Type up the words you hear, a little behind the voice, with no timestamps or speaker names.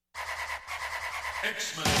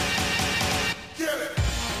X-Men. Get it!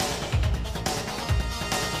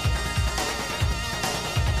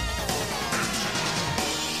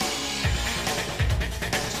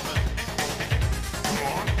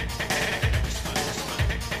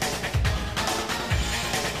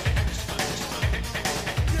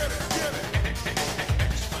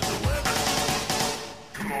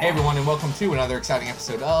 Hey everyone, and welcome to another exciting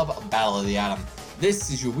episode of Battle of the Atom.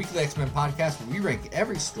 This is your weekly X-Men podcast where we rank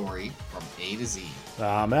every story from A to Z.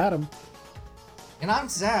 I'm Adam. And I'm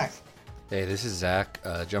Zach. Hey, this is Zach,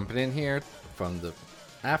 jumping in here from the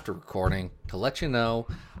after recording to let you know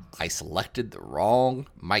I selected the wrong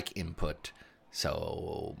mic input,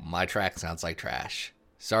 so my track sounds like trash.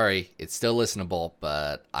 Sorry, it's still listenable,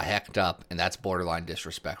 but I hacked up, and that's borderline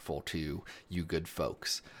disrespectful to you good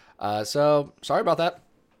folks. So, sorry about that.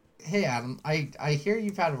 Hey Adam, I hear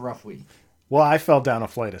you've had a rough week. Well, I fell down a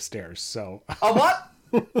flight of stairs, so A what?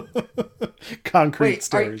 concrete Wait,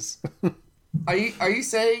 stairs. Are you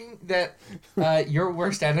saying that your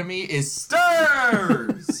worst enemy is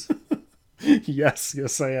stairs?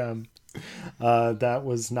 Yes, I am. That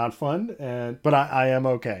was not fun, but I am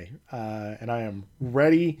okay, and I am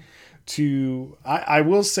ready to. I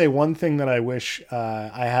will say one thing that I wish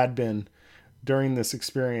I had been during this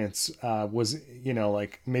experience was,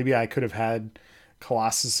 like maybe I could have had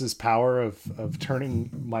Colossus's power of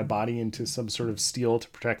turning my body into some sort of steel to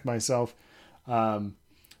protect myself.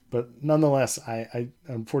 But nonetheless, I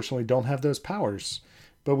unfortunately don't have those powers.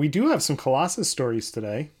 But we do have some Colossus stories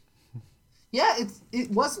today. Yeah,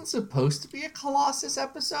 it wasn't supposed to be a Colossus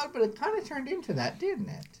episode, but it kind of turned into that,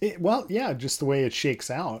 didn't it? Well, yeah, just the way it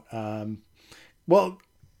shakes out. Well,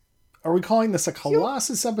 are we calling this a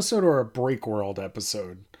Colossus episode or a Break World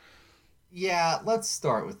episode? Yeah, let's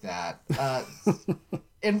start with that.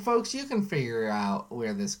 And folks, you can figure out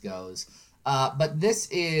where this goes. But this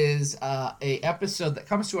is a episode that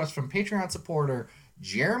comes to us from Patreon supporter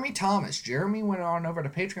Jeremy Thomas. Jeremy went on over to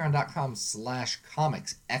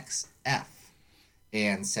patreon.com/comicsxf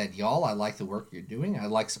and said, y'all, I like the work you're doing. I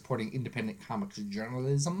like supporting independent comics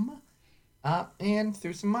journalism. And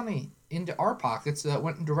threw some money into our pockets that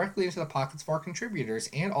went directly into the pockets of our contributors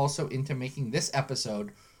and also into making this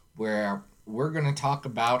episode where we're going to talk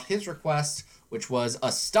about his request, which was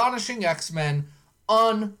Astonishing X-Men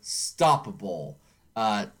Unstoppable.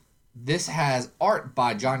 This has art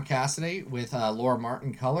by John Cassaday with Laura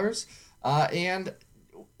Martin colors. And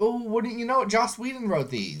wouldn't you know it, Joss Whedon wrote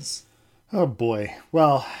these. Oh boy.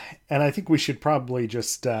 Well, and I think we should probably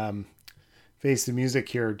just face the music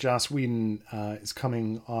here. Joss Whedon is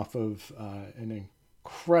coming off of an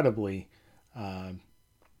incredibly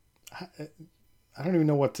I don't even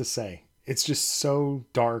know what to say. It's just so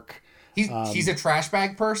dark. He's a trash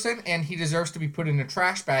bag person, and he deserves to be put in a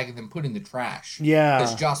trash bag and then put in the trash. Yeah.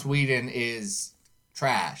 Because Joss Whedon is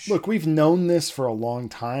trash. Look, we've known this for a long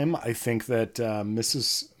time. I think that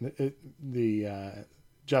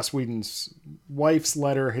Joss Whedon's wife's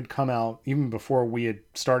letter had come out even before we had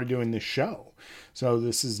started doing this show. So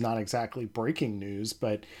this is not exactly breaking news,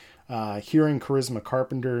 but hearing Charisma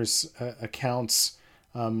Carpenter's accounts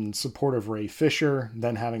in support of Ray Fisher,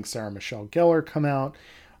 then having Sarah Michelle Gellar come out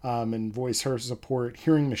and voice her support,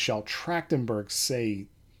 hearing Michelle Trachtenberg say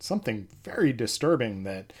something very disturbing,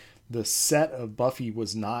 that the set of Buffy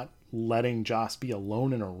was not letting Joss be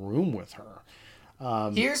alone in a room with her.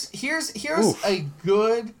 Here's a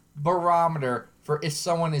good barometer for if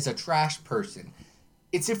someone is a trash person.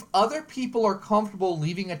 It's if other people are comfortable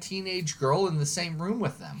leaving a teenage girl in the same room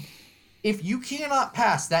with them. If you cannot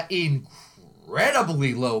pass that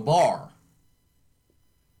incredibly low bar,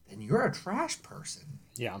 then you're a trash person.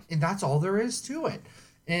 Yeah. And that's all there is to it.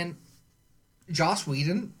 And Joss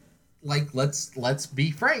Whedon, let's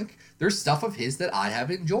be frank, there's stuff of his that I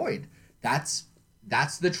have enjoyed. That's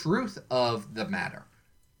the truth of the matter.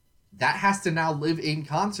 That has to now live in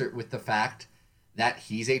concert with the fact that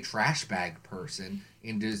he's a trash bag person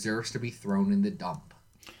and deserves to be thrown in the dump.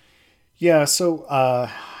 Yeah, so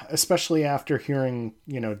especially after hearing,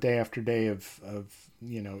 day after day of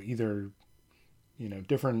either,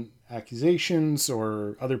 different accusations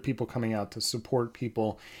or other people coming out to support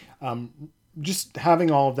people, just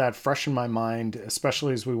having all of that fresh in my mind,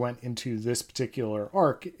 especially as we went into this particular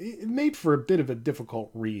arc, it made for a bit of a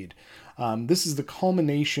difficult read. This is the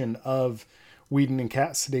culmination of Whedon and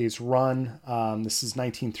Cassaday's run. This is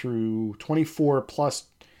 19 through 24 plus,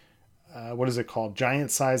 what is it called?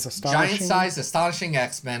 Giant Size Astonishing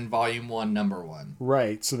X-Men Volume 1, Number 1.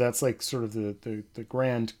 Right, so that's like sort of the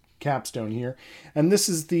grand capstone here. And this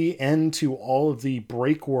is the end to all of the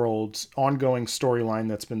Break World ongoing storyline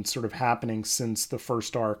that's been sort of happening since the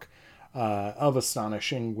first arc of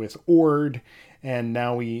Astonishing with Ord. And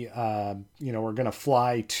now we, we're going to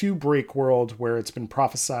fly to Breakworld, where it's been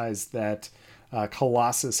prophesized that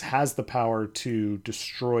Colossus has the power to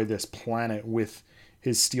destroy this planet with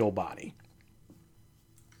his steel body.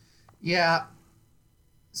 Yeah.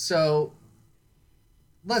 So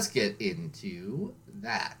let's get into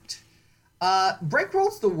that.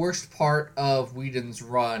 Breakworld's the worst part of Whedon's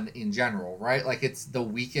run in general, right? Like, it's the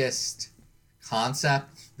weakest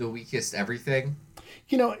concept, the weakest everything.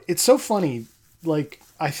 You know, it's so funny. Like,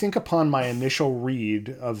 I think upon my initial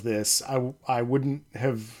read of this, I wouldn't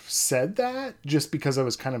have said that just because I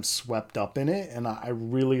was kind of swept up in it, and I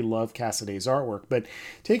really love Cassaday's artwork. But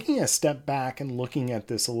taking a step back and looking at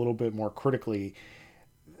this a little bit more critically,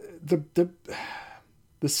 the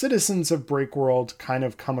citizens of Breakworld kind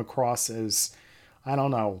of come across as, I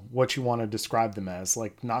don't know what you want to describe them as,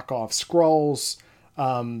 like knockoff Skrulls.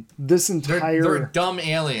 This entire they're dumb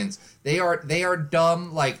aliens. They are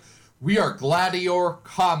dumb, like, we are gladiator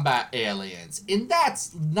combat aliens. And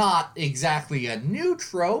that's not exactly a new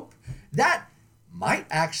trope. That might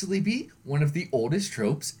actually be one of the oldest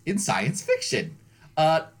tropes in science fiction.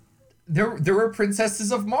 There were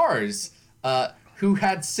princesses of Mars who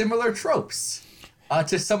had similar tropes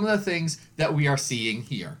to some of the things that we are seeing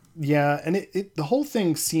here. Yeah, and the whole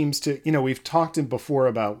thing seems to, we've talked in before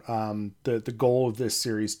about the goal of this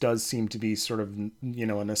series does seem to be sort of, a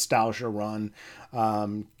nostalgia run,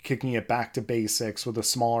 kicking it back to basics with a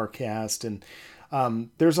smaller cast. And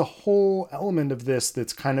there's a whole element of this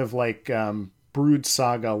that's kind of like Brood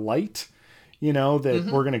Saga light, that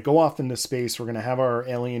we're going to go off into space. We're going to have our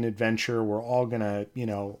alien adventure. We're all going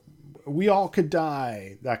to, we all could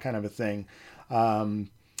die, that kind of a thing.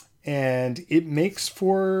 And it makes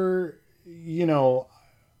for, you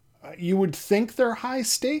would think they're high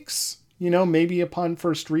stakes, maybe upon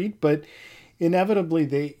first read, but inevitably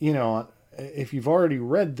they, if you've already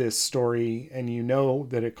read this story and you know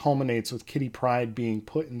that it culminates with Kitty Pryde being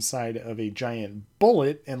put inside of a giant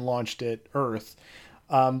bullet and launched at Earth,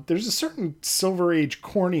 there's a certain Silver Age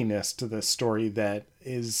corniness to this story that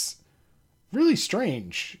is really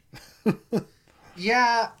strange.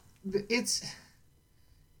 Yeah,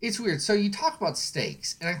 it's weird. So you talk about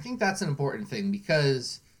stakes, and I think that's an important thing,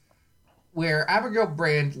 because where Abigail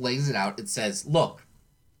Brand lays it out, it says, look,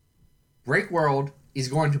 Breakworld is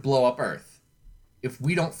going to blow up Earth if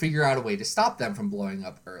we don't figure out a way to stop them from blowing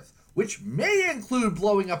up Earth, which may include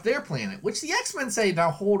blowing up their planet, which the X-Men say, now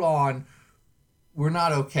hold on, we're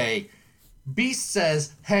not okay. Beast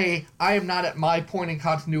says, hey, I am not at my point in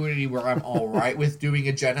continuity where I'm all right with doing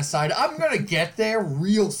a genocide. I'm going to get there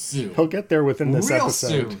real soon. He'll get there within this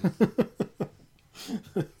episode.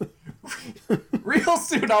 Real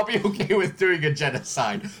soon I'll be okay with doing a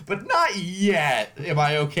genocide. But not yet am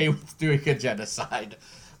I okay with doing a genocide.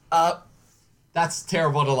 That's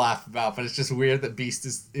terrible to laugh about, but it's just weird that Beast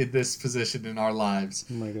is in this position in our lives.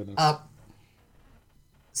 Oh my goodness.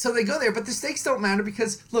 So they go there, but the stakes don't matter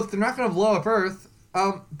because, look, they're not going to blow up Earth.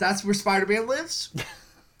 That's where Spider-Man lives.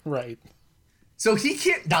 Right. So he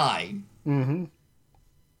can't die. Mm-hmm.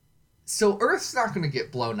 So Earth's not going to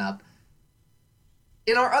get blown up.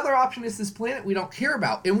 And our other option is this planet we don't care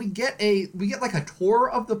about. And we get like a tour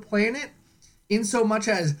of the planet in so much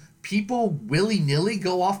as people willy-nilly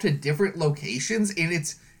go off to different locations, and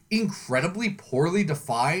it's incredibly poorly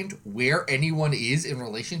defined where anyone is in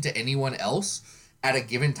relation to anyone else at a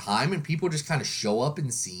given time, and people just kind of show up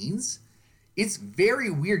in scenes. It's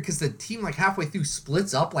very weird because the team, like, halfway through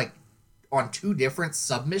splits up, like, on 2 different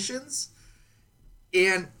submissions,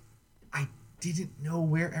 and I didn't know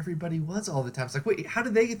where everybody was all the time. It's like, wait, how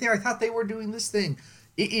did they get there? I thought they were doing this thing.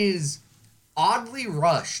 It is oddly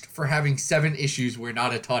rushed for having 7 issues where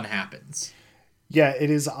not a ton happens. Yeah,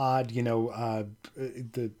 it is odd.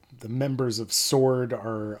 The members of SWORD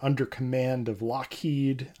are under command of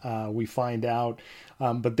Lockheed, we find out,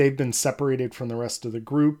 but they've been separated from the rest of the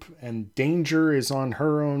group, and Danger is on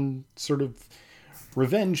her own sort of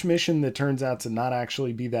revenge mission that turns out to not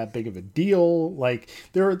actually be that big of a deal. Like,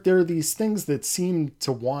 there are these things that seem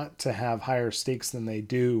to want to have higher stakes than they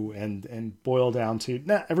do, and boil down to,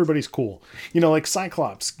 everybody's cool. Like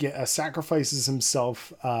Cyclops sacrifices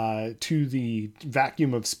himself to the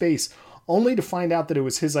vacuum of space, only to find out that it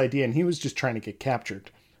was his idea and he was just trying to get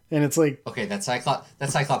captured. And it's like, okay, that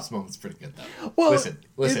Cyclops moment's pretty good though. Well, listen.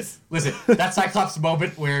 That Cyclops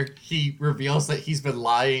moment where he reveals that he's been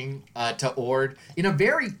lying to Ord in a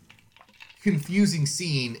very confusing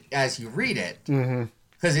scene as you read it,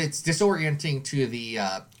 because it's disorienting to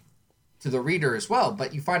the reader as well.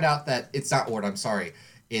 But you find out that it's not Ord. I'm sorry,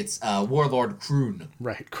 it's Warlord Kroon.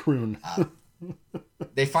 Right, Kroon.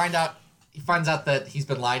 They find out he finds out that he's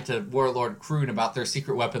been lying to Warlord Kroon about their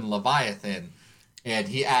secret weapon Leviathan, and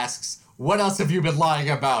he asks, "What else have you been lying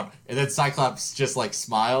about?" And then Cyclops just like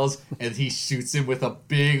smiles, and he shoots him with a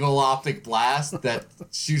big ol' optic blast that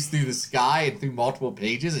shoots through the sky and through multiple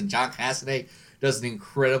pages. And John Cassaday does an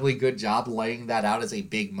incredibly good job laying that out as a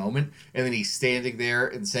big moment. And then he's standing there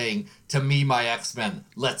and saying, "To me, my X-Men,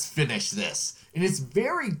 let's finish this." And it's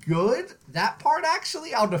very good. That part,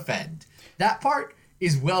 actually, I'll defend. That part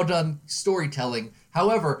is well done storytelling.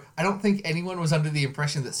 However, I don't think anyone was under the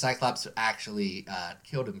impression that Cyclops actually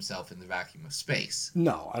killed himself in the vacuum of space.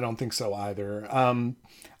 No, I don't think so either.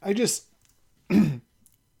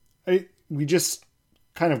 We just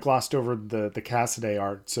kind of glossed over the Cassaday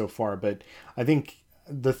art so far, but I think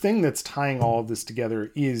the thing that's tying all of this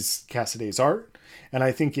together is Cassaday's art, and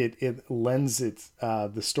I think it lends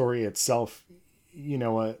the story itself,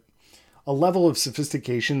 a level of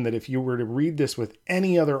sophistication that if you were to read this with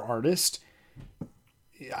any other artist,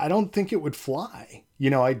 I don't think it would fly.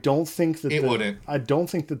 I don't think that it wouldn't. I don't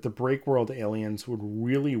think that the Break World aliens would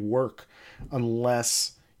really work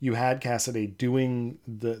unless you had Cassaday doing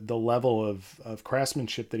the level of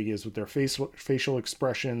craftsmanship that he is with their facial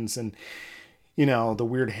expressions and, the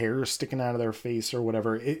weird hair sticking out of their face or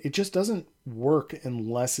whatever. It just doesn't work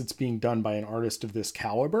unless it's being done by an artist of this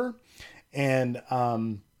caliber. And,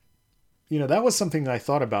 that was something that I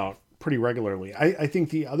thought about pretty regularly. I think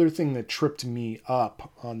the other thing that tripped me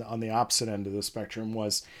up on the opposite end of the spectrum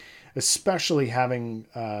was especially having,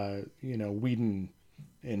 Whedon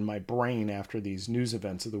in my brain after these news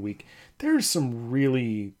events of the week. There's some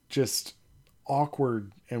really just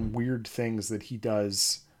awkward and weird things that he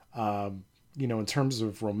does, in terms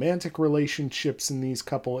of romantic relationships in these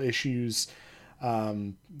couple issues,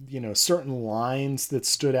 certain lines that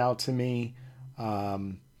stood out to me.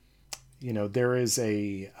 There is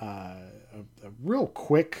a real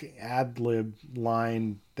quick ad-lib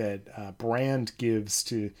line that Brand gives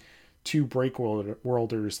to two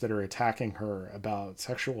Breakworlders that are attacking her about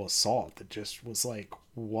sexual assault that just was like,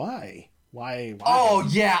 why? Oh,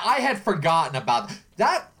 yeah, I had forgotten about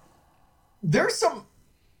that. There's some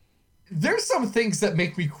things that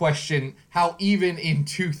make me question how even in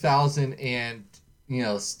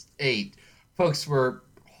 2008, folks were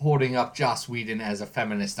holding up Joss Whedon as a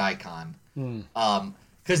feminist icon.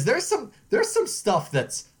 Because there's some stuff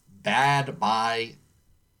that's bad by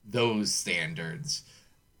those standards.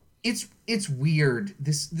 It's weird.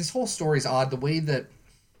 This whole story is odd. The way that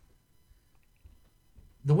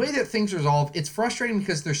things resolve, it's frustrating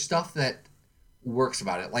because there's stuff that works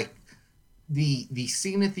about it. Like the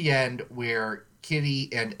scene at the end where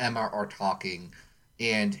Kitty and Emma are talking,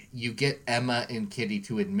 and you get Emma and Kitty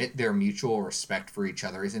to admit their mutual respect for each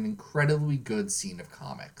other is an incredibly good scene of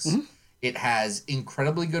comics. Mm-hmm. It has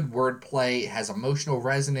incredibly good wordplay. It has emotional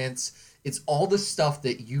resonance. It's all the stuff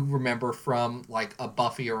that you remember from like a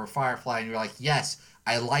Buffy or a Firefly, and you're like, yes,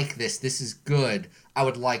 I like this. This is good. I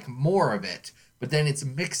would like more of it. But then it's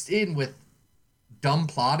mixed in with dumb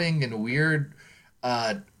plotting and weird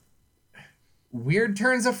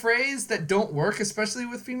turns of phrase that don't work, especially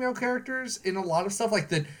with female characters in a lot of stuff. Like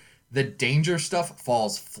the danger stuff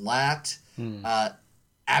falls flat.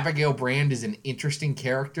 Abigail Brand is an interesting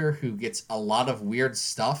character who gets a lot of weird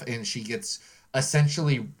stuff, and she gets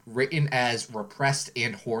essentially written as repressed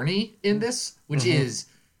and horny in this, which is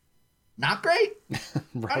not great.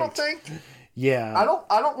 Right. I don't think. Yeah. I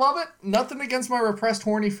don't love it. Nothing against my repressed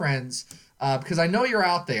horny friends, because I know you're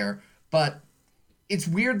out there, but it's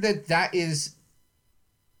weird that is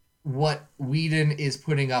what Whedon is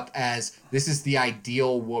putting up as this is the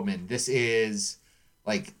ideal woman. This is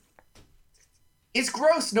like, it's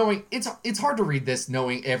gross knowing it's hard to read this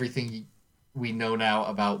knowing everything we know now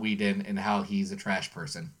about Whedon and how he's a trash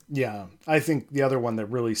person. Yeah, I think the other one that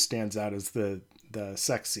really stands out is the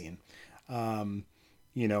sex scene.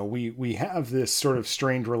 We have this sort of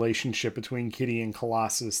strained relationship between Kitty and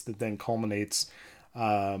Colossus that then culminates,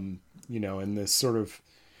 in this sort of,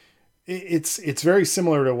 it's very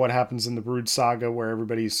similar to what happens in the Brood Saga, where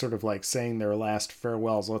everybody's sort of like saying their last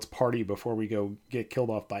farewells. Let's party before we go get killed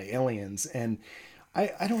off by aliens. And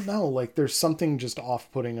I don't know, like there's something just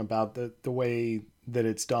off-putting about the way that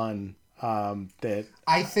it's done. That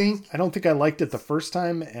I don't think I liked it the first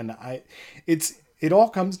time, and it all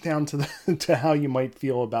comes down to to how you might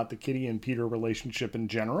feel about the Kitty and Peter relationship in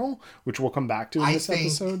general, which we'll come back to in this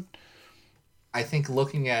episode. I think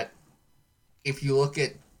if you look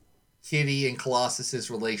at Kitty and Colossus's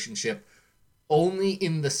relationship only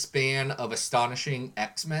in the span of Astonishing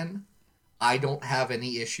X-Men, I don't have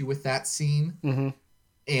any issue with that scene. Mm-hmm.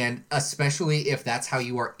 And especially if that's how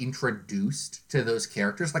you are introduced to those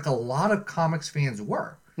characters, like a lot of comics fans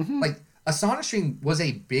were. Mm-hmm. Like Astonishing was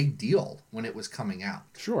a big deal when it was coming out.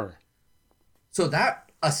 Sure. So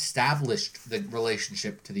that established the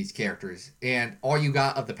relationship to these characters, and all you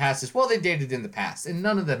got of the past is, well, they dated in the past, and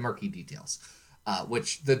none of the murky details,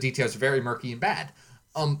 which the details are very murky and bad.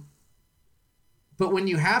 But when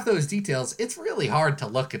you have those details, it's really hard to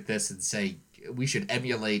look at this and say, we should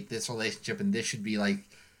emulate this relationship, and this should be like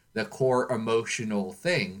the core emotional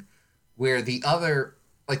thing, where the other,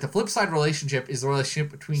 like the flip side relationship is the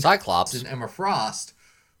relationship between Cyclops and Emma Frost,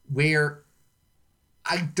 where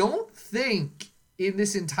I don't think in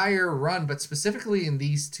this entire run, but specifically in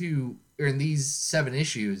these 7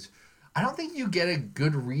 issues, I don't think you get a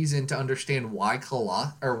good reason to understand why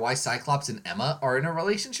why Cyclops and Emma are in a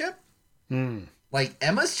relationship. Like,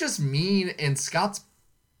 Emma's just mean and Scott's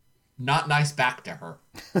not nice back to her.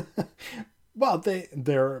 Well,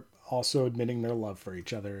 they're also admitting their love for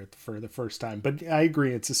each other for the first time. But I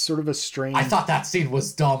agree, it's a sort of a strange. I thought that scene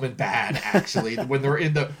was dumb and bad, actually. when they're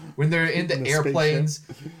in the airplanes.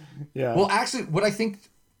 Spaceship. Yeah. Well, actually, what I think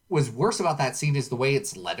was worse about that scene is the way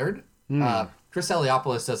it's lettered. Chris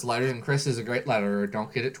Eliopoulos does letters, and Chris is a great letterer.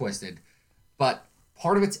 Don't get it twisted. But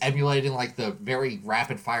part of it's emulating like the very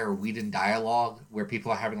rapid fire Whedon dialogue where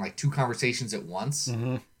people are having like 2 conversations at once.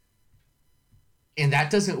 Mm-hmm. And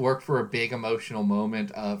that doesn't work for a big emotional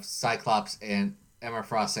moment of Cyclops and Emma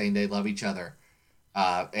Frost saying they love each other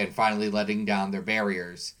and finally letting down their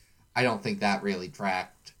barriers. I don't think that really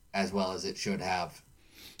tracked as well as it should have.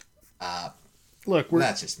 Look,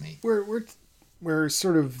 that's just me. We're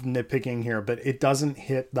sort of nitpicking here, but it doesn't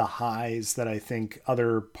hit the highs that I think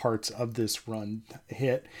other parts of this run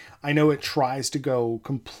hit. I know it tries to go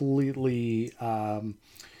completely, over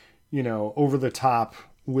the top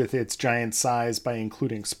with its giant size by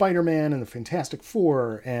including Spider-Man and the Fantastic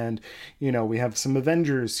Four, and we have some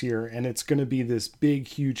Avengers here, and it's going to be this big,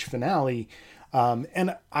 huge finale.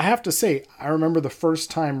 And I have to say, I remember the first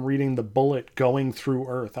time reading the Bullet going through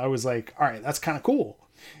Earth, I was like, all right, that's kind of cool.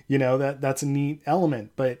 That's a neat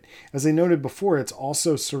element. But as I noted before, it's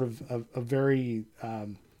also sort of a very,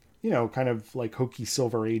 kind of like hokey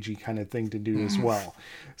Silver Agey kind of thing to do as well.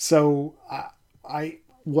 So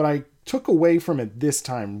what I took away from it this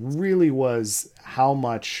time really was how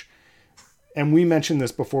much, and we mentioned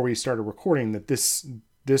this before we started recording, that this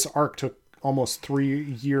arc took almost 3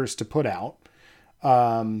 years to put out.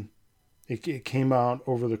 It came out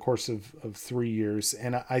over the course of 3 years.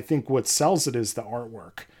 And I think what sells it is the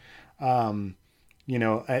artwork.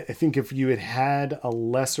 I think if you had a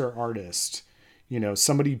lesser artist,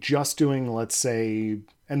 somebody just doing, let's say,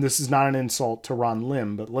 and this is not an insult to Ron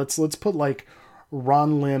Lim, but let's put like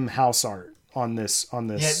Ron Lim house art on this.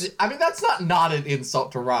 Yeah, I mean, that's not an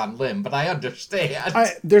insult to Ron Lim, but I understand.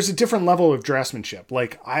 There's a different level of draftsmanship.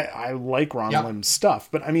 Like, I like Ron Lim's stuff,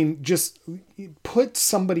 but I mean, just put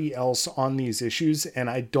somebody else on these issues, and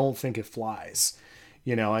I don't think it flies.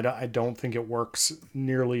 I don't think it works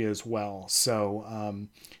nearly as well. So,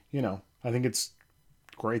 I think it's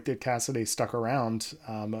great that Cassaday stuck around.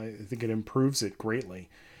 I think it improves it greatly.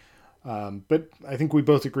 But I think we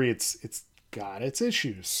both agree it's got its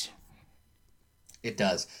issues. It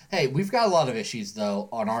does. Hey, we've got a lot of issues, though,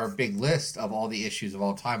 on our big list of all the issues of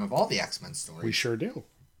all time of all the X-Men stories. We sure do.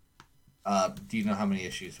 Do you know how many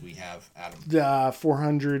issues we have, Adam?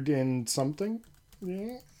 400 and something?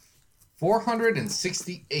 Yeah.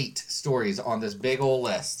 468 stories on this big old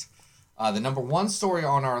list. The number 1 story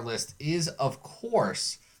on our list is, of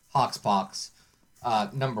course, Hoxpox.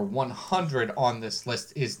 Number 100 on this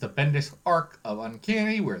list is the Bendis arc of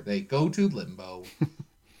Uncanny, where they go to Limbo.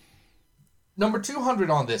 Number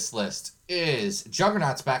 200 on this list is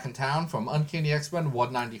Juggernaut's Back in Town from Uncanny X-Men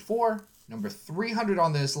 194. Number 300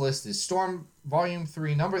 on this list is Storm Volume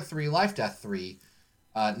 3, Number 3, Life Death 3.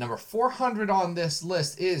 Number 400 on this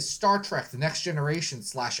list is Star Trek The Next Generation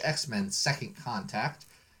 / X-Men Second Contact.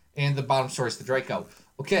 And the bottom story is the Draco.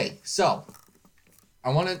 Okay, so I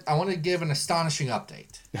want to give an astonishing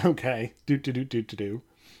update. Okay. Do.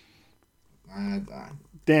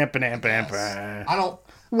 Dampen. I don't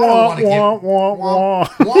want to give...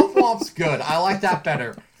 Womp Womp's good. I like that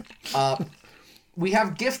better. We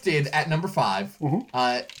have Gifted at number 5.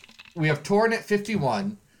 Mm-hmm. We have Torn at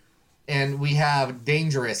 51. And we have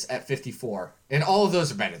Dangerous at 54. And all of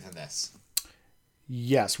those are better than this.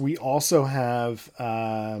 Yes. We also have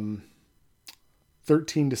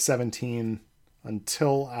 13 to 17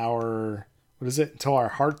 until our... What is it? Until our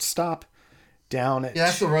hearts stop down at... Yeah,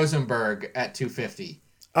 that's the Rosenberg at 250.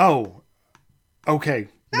 Oh, okay.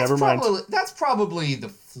 Never mind. That's probably the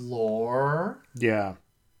floor. Yeah.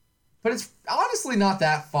 But it's honestly not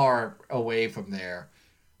that far away from there.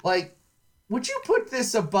 Like, would you put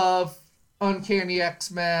this above Uncanny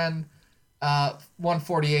X-Men?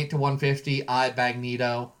 148 to 150,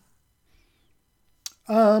 Magneto.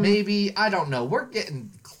 Maybe, I don't know. We're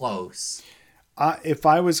getting close. If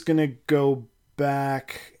I was going to go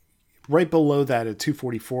back, right below that at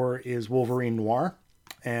 244 is Wolverine Noir.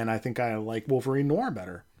 And I think I like Wolverine Noir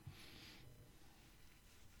better.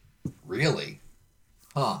 Really?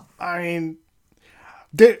 Huh. I mean,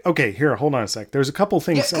 okay, here, hold on a sec. There's a couple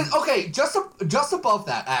things. Yeah, okay, just above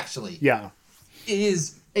that, actually, Yeah.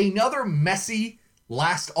 is another messy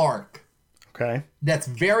last arc Okay. that's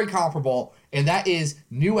very comparable, and that is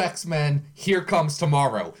New X-Men, Here Comes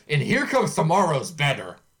Tomorrow. And Here Comes Tomorrow's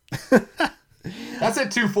better. That's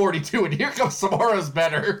at 242, and Here Comes Tomorrow's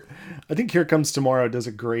better. I think Here Comes Tomorrow does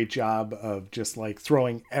a great job of just like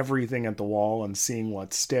throwing everything at the wall and seeing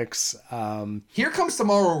what sticks. Here Comes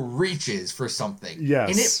Tomorrow reaches for something. Yes.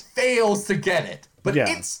 And it fails to get it. But Yeah.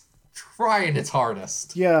 it's trying its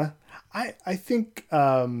hardest. Yeah. I think,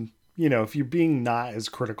 if you're being not as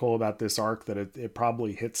critical about this arc, that it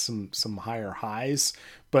probably hits some higher highs,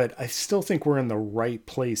 but I still think we're in the right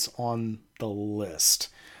place on the list.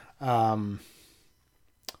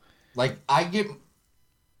 Like,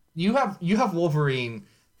 you have Wolverine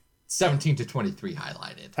 17 to 23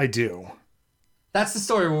 highlighted. I do. That's the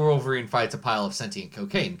story where Wolverine fights a pile of sentient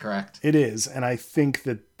cocaine, correct? It is. And I think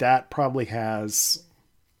that probably has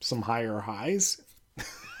some higher highs.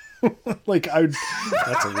 That's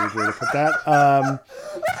a weird way to put that.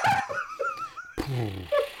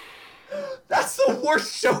 That's the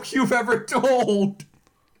worst joke you've ever told.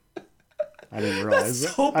 I didn't realize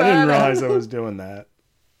That's so I didn't bad. realize I was doing that.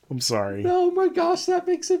 I'm sorry. Oh my gosh, that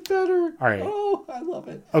makes it better. All right. Oh, I love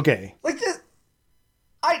it. Okay. Like this,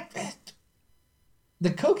 the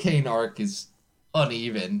cocaine arc is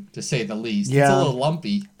uneven, to say the least. It's Yeah. a little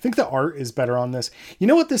lumpy. I think the art is better on this. You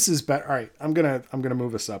know what this is better? All right, I'm gonna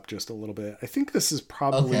move us up just a little bit. I think this is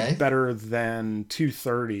probably Okay. better than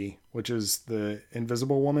 230, which is the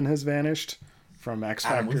Invisible Woman has vanished from X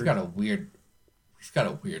Adam, Factor. we've got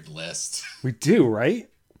a weird list. We do, right?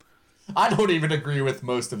 I don't even agree with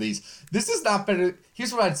most of these. This is not better.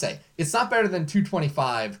 Here's what I'd say. It's not better than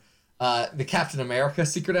 225, the Captain America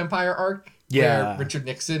Secret Empire arc. Yeah. Where Richard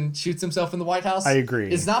Nixon shoots himself in the White House. I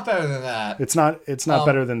agree. It's not better than that. It's not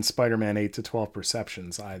better than Spider-Man 8 to 12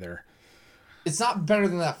 Perceptions either. It's not better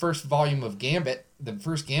than that first volume of Gambit, the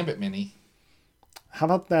first Gambit mini. How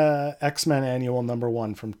about the X-Men Annual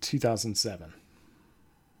 #1 from 2007?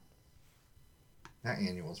 That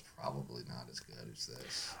annual's probably not as good as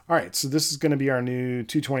this. All right, so this is going to be our new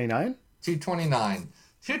 229. 229.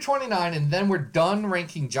 229, and then we're done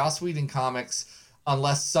ranking Joss Whedon comics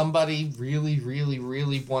unless somebody really, really,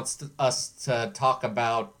 really wants us to talk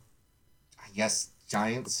about, I guess,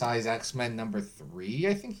 Giant Size X-Men #3,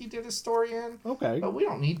 I think he did a story in. Okay. But we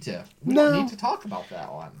don't need to. We No. don't need to talk about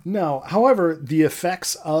that one. No, however, the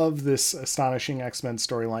effects of this astonishing X-Men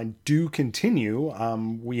storyline do continue.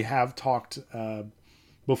 We have talked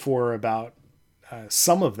before about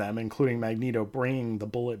some of them, including Magneto bringing the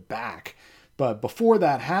bullet back. But before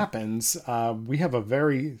that happens, we have a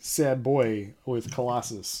very sad boy with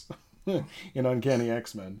Colossus in Uncanny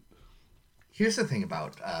X-Men. Here's the thing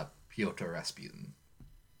about Piotr Rasputin.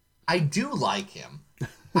 I do like him.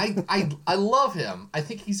 I love him. I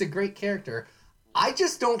think he's a great character. I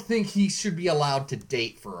just don't think he should be allowed to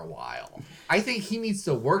date for a while. I think he needs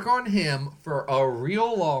to work on him for a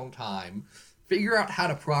real long time, figure out how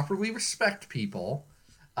to properly respect people,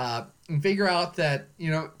 and figure out that,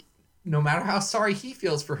 no matter how sorry he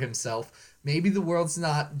feels for himself, maybe the world's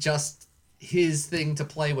not just his thing to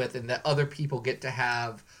play with and that other people get to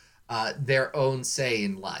have their own say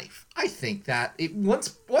in life. I think that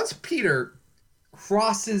once Peter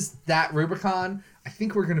crosses that Rubicon, I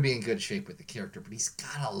think we're going to be in good shape with the character, but he's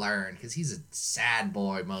got to learn because he's a sad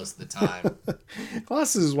boy most of the time.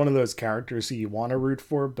 Colossus is one of those characters who you want to root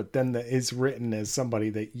for, but then is written as somebody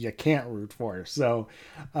that you can't root for. So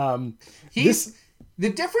The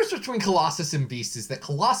difference between Colossus and Beast is that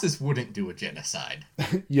Colossus wouldn't do a genocide.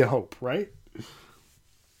 you hope, right?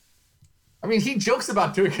 I mean, he jokes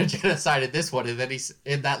about doing a genocide in this one, and then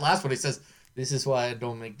in that last one he says, "This is why I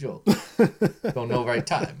don't make jokes. Don't know right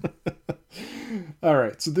time." All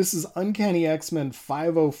right, so this is Uncanny X-Men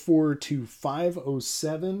 504 to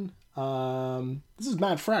 507. This is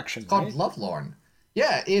Matt Fraction, It's called right? Lovelorn.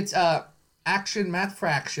 Yeah, it's action Matt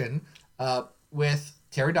Fraction with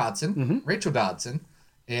Terry Dodson, Rachel Dodson,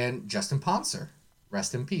 and Justin Ponser.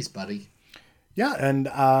 Rest in peace, buddy. Yeah, and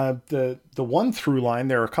the one through line,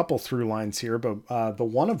 there are a couple through lines here, but the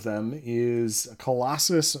one of them is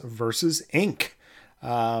Colossus versus Inc.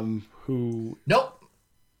 Who Nope.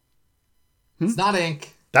 It's not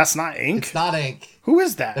Ink. That's not Ink? It's not Ink. Who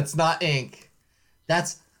is that? That's not Ink.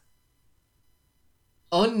 That's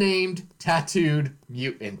unnamed tattooed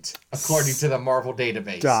mutant, according to the Marvel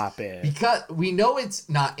database. Stop it. Because we know it's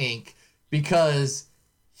not Ink because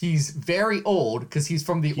he's very old, because he's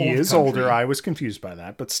from the old country. He is older. I was confused by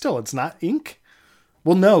that, but still, it's not Ink?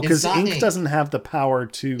 Well, no, because It's not Ink Ink. doesn't have the power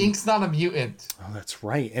to... Ink's not a mutant. Oh, that's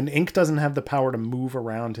right. And Ink doesn't have the power to move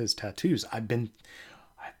around his tattoos. I've been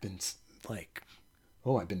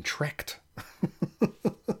tricked.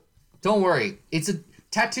 Don't worry.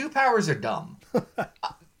 Tattoo powers are dumb.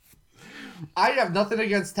 I have nothing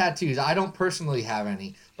against tattoos. I don't personally have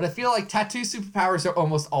any. But I feel like tattoo superpowers are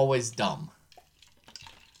almost always dumb.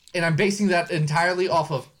 And I'm basing that entirely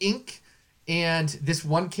off of Ink and this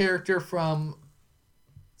one character from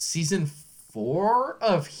season 4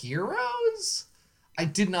 of Heroes. I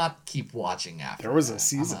did not keep watching after There was that. a I'm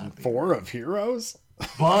season not a big- 4 of Heroes?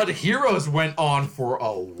 But Heroes went on for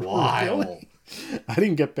a while. Really? I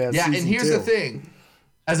didn't get past Yeah, season and here's 2. the thing.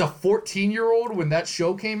 As a 14-year-old, when that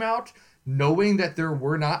show came out, knowing that there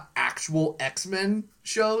were not actual X-Men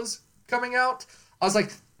shows coming out, I was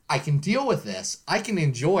like, I can deal with this. I can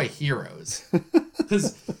enjoy Heroes.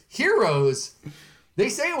 Because Heroes, they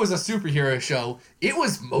say it was a superhero show. It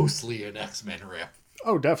was mostly an X-Men rip.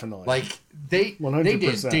 Oh, definitely. Like, they did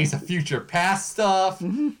 100%. Days of Future Past stuff.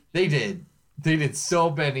 They did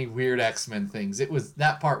so many weird X-Men things.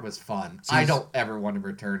 That part was fun. I don't ever want to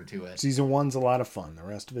return to it. Season 1's a lot of fun. The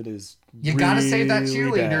rest of it is You gotta save that really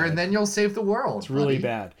cheerleader, bad. and then you'll save the world. It's really buddy.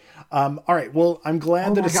 bad. All right. Well, I'm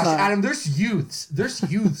glad Oh that my it's gosh, not... Adam! There's youths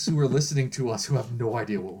who are listening to us who have no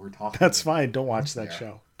idea what we're talking. That's about. fine. Don't watch that There.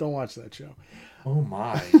 show. Don't watch that show. Oh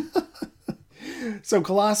my! So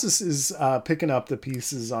Colossus is picking up the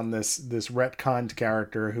pieces on this retconned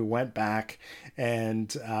character who went back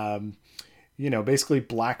and basically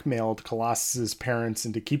blackmailed Colossus's parents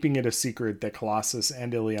into keeping it a secret that Colossus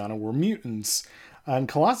and Ileana were mutants. And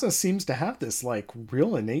Colossus seems to have this like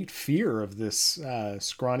real innate fear of this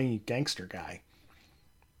scrawny gangster guy.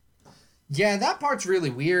 Yeah, that part's really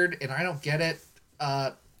weird, and I don't get it.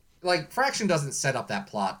 Like Fraction doesn't set up that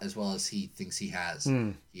plot as well as he thinks he has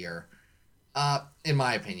here. In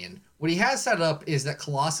my opinion, what he has set up is that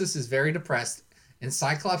Colossus is very depressed, and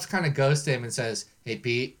Cyclops kind of goes to him and says, "Hey,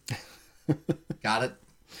 Pete, got it.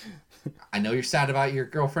 I know you're sad about your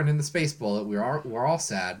girlfriend in the space bullet. We're all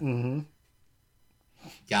sad. Mm-hmm.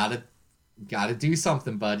 Gotta do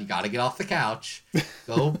something, bud. You gotta get off the couch.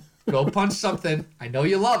 Go punch something. I know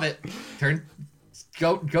you love it.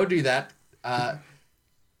 Go do that."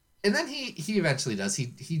 And then he eventually does.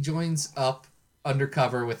 He joins up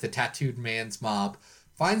undercover with the tattooed man's mob.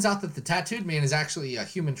 Finds out that the tattooed man is actually a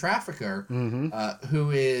human trafficker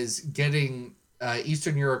who is getting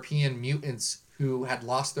Eastern European mutants who had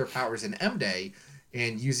lost their powers in M-Day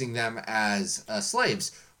and using them as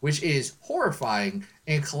slaves, which is horrifying.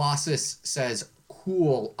 And Colossus says,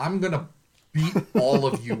 "Cool, I'm gonna beat all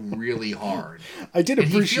of you really hard." I did And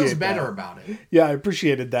he appreciate feels better that. about it. Yeah, I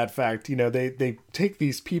appreciated that fact. They take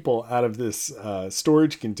these people out of this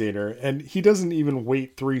storage container, and he doesn't even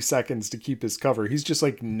wait 3 seconds to keep his cover. He's just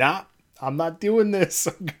like, "Nah, I'm not doing this.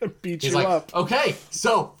 I'm gonna beat He's you like, up." "Okay,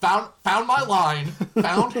 so found my line,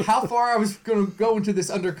 found how far I was gonna go into this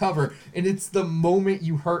undercover, and it's the moment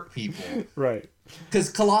you hurt people." Right? Because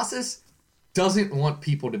Colossus doesn't want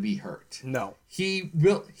people to be hurt. No. He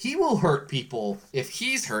will hurt people if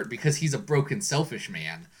he's hurt because he's a broken, selfish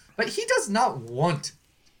man. But he does not want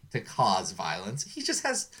to cause violence. He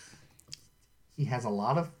has a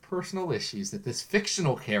lot of personal issues that this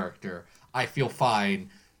fictional character, I feel fine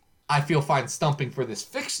stumping for this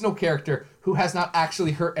fictional character who has not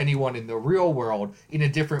actually hurt anyone in the real world in a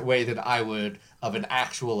different way than I would of an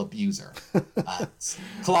actual abuser.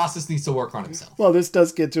 Colossus needs to work on himself. Well, this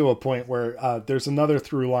does get to a point where there's another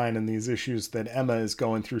through line in these issues that Emma is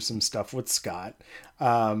going through some stuff with Scott.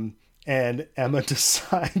 And Emma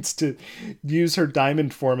decides to use her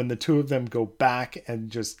diamond form, and the two of them go back and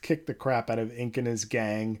just kick the crap out of Ink and his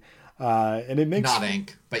gang. And it makes... Not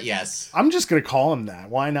Ink, but yes. I'm just going to call him that.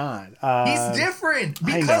 Why not? He's different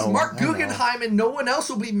I because know, Mark I know. Guggenheim and no one else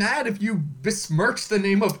will be mad if you besmirch the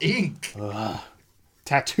name of Ink.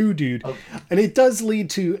 Tattoo dude. And it does lead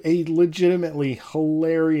to a legitimately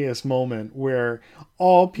hilarious moment where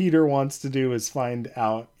all Peter wants to do is find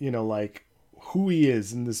out, who he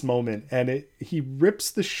is in this moment, and he rips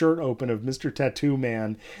the shirt open of Mr. Tattoo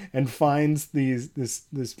Man and finds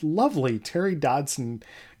this lovely Terry Dodson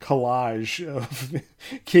collage of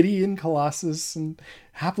Kitty and Colossus and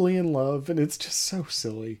happily in love, and it's just so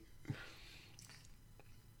silly.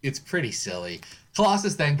 It's pretty silly.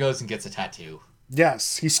 Colossus then goes and gets a tattoo.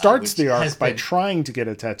 Yes, he starts which the has arc by been- trying to get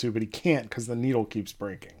a tattoo, but he can't because the needle keeps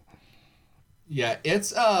breaking. Yeah,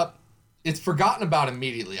 it's forgotten about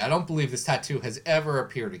immediately. I don't believe this tattoo has ever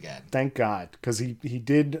appeared again. Thank God, because he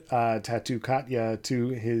did tattoo Katya to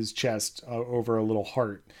his chest over a little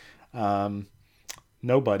heart.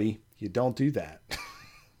 Nobody, you don't do that.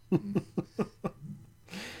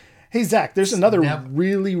 Hey, Zach, there's another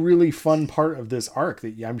really, really fun part of this arc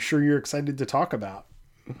that I'm sure you're excited to talk about.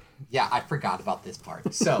 Yeah, I forgot about this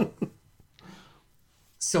part. So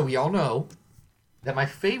we all know that my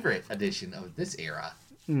favorite edition of this era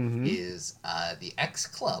is the X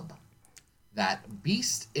Club. That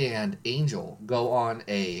Beast and Angel go on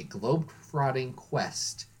a globe-trotting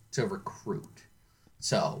quest to recruit.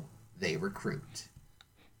 So they recruit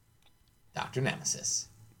Dr. Nemesis,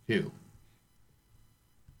 who...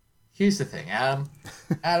 Here's the thing, Adam,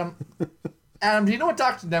 do you know what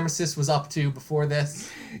Dr. Nemesis was up to before this?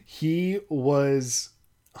 He was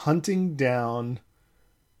hunting down,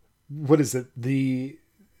 what is it? The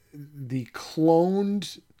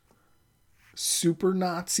cloned super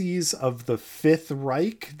Nazis of the Fifth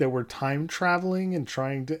Reich that were time traveling and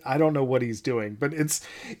trying to, I don't know what he's doing, but it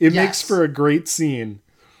makes for a great scene.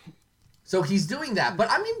 So he's doing that, but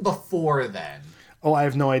I mean before then. Oh, I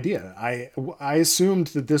have no idea. I assumed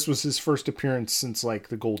that this was his first appearance since like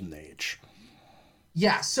the Golden Age.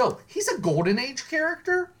 Yeah, so he's a Golden Age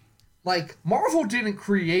character. Like, Marvel didn't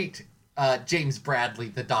create James Bradley,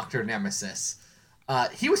 the Dr. Nemesis.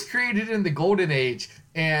 He was created in the Golden Age,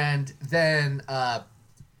 and then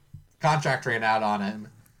contract ran out on him.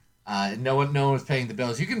 No one was paying the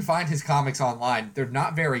bills. You can find his comics online. They're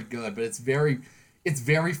not very good, but it's very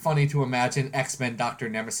funny to imagine X-Men Dr.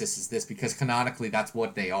 Nemesis is this, because canonically that's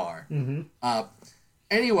what they are.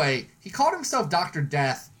 Anyway, he called himself Dr.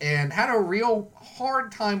 Death and had a real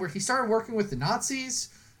hard time where he started working with the Nazis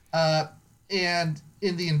and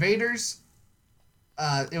in the Invaders.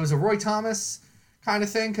 It was a Roy Thomas kind of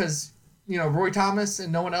thing because, Roy Thomas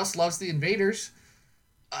and no one else loves the Invaders.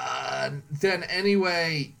 Then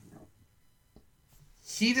anyway,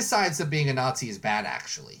 he decides that being a Nazi is bad,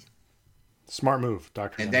 actually. Smart move,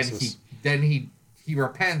 Dr. And Nemesis. then he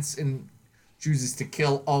repents and chooses to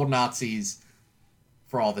kill all Nazis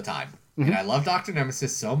for all the time. And I love Dr.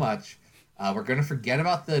 Nemesis so much. We're going to forget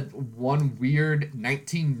about the one weird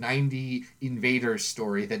 1990 Invaders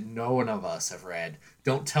story that no one of us have read.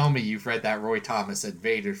 Don't tell me you've read that Roy Thomas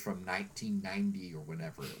Invaders from 1990 or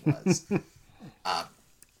whenever it was.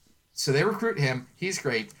 So they recruit him. He's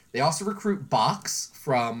great. They also recruit Box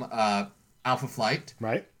from Alpha Flight.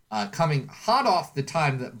 Right. Coming hot off the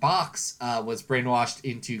time that Box was brainwashed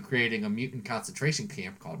into creating a mutant concentration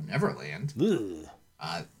camp called Neverland.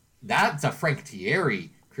 That's a Frank Thierry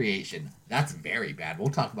creation. That's very bad. We'll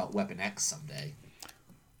talk about Weapon X someday.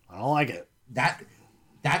 I don't like it.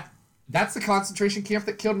 That's the concentration camp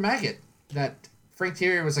that killed Maggot. That Frank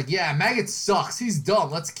Thierry was like, yeah, Maggot sucks. He's dumb.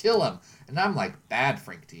 Let's kill him. And I'm like, bad,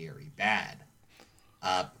 Frank Thierry. Bad.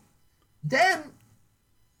 Then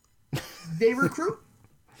they recruit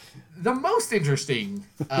the most interesting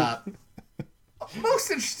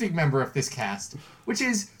member of this cast, which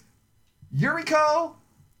is Yuriko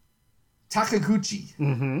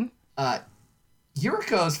Takaguchi.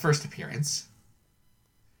 Yuriko's first appearance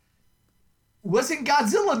was in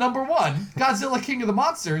Godzilla #1, Godzilla King of the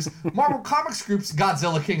Monsters, Marvel Comics Group's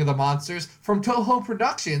Godzilla King of the Monsters from Toho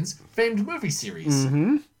Productions' famed movie series.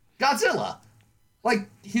 Godzilla. Like,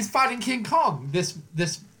 he's fighting King Kong this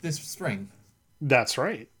spring. That's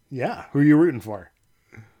right. Yeah. Who are you rooting for?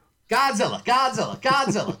 Godzilla.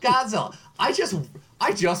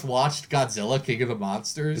 I just watched Godzilla King of the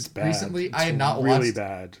Monsters It's bad. recently. It's I had not really watched.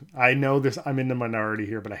 bad. I know this. I'm in the minority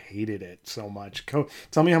here, but I hated it so much.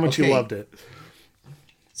 Tell me how much you Okay. loved it.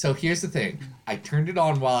 So here's the thing. I turned it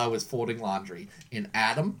on while I was folding laundry. And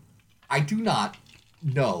Adam, I do not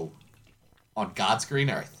know on God's green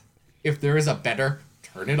earth if there is a better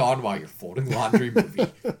turn it on while you're folding laundry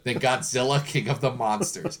movie than Godzilla King of the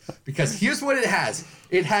Monsters. Because here's what it has.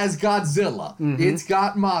 It has Godzilla. It's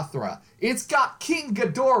got Mothra. It's got King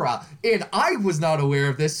Ghidorah. And I was not aware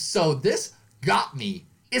of this, so this got me.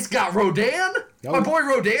 It's got Rodan. My boy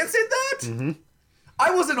Rodan's in that?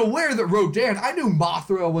 I wasn't aware that Rodan, I knew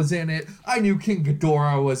Mothra was in it. I knew King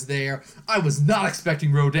Ghidorah was there. I was not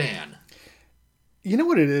expecting Rodan. You know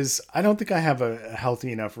what it is? I don't think I have a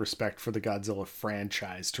healthy enough respect for the Godzilla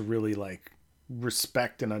franchise to really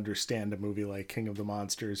respect and understand a movie like King of the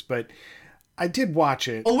Monsters, but I did watch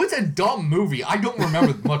it. Oh, it's a dumb movie. I don't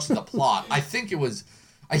remember much of the plot. I think it was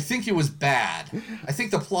bad. I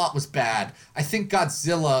think the plot was bad. I think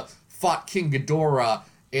Godzilla fought King Ghidorah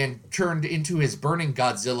and turned into his burning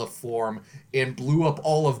Godzilla form and blew up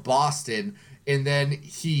all of Boston. And then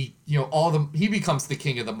he becomes the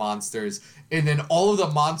king of the monsters. And then all of the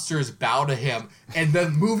monsters bow to him. And the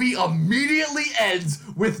movie immediately ends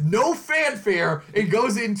with no fanfare and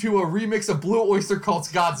goes into a remix of Blue Oyster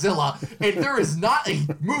Cult's Godzilla. And there is not a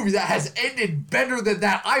movie that has ended better than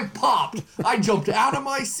that. I popped. I jumped out of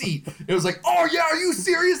my seat. It was like, oh yeah, are you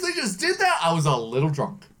serious? They just did that? I was a little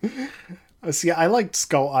drunk. See, I liked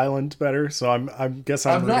Skull Island better, so I'm I've not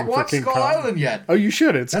rooting for watched King Skull Kong. Island yet. Oh, you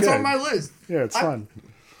should. It's That's good. on my list. Yeah, it's fun.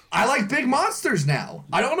 I like big monsters now.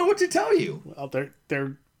 I don't know what to tell you. Well, they're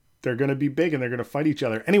going to be big and they're going to fight each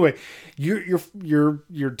other. Anyway,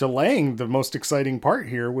 you're delaying the most exciting part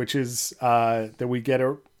here, which is that we get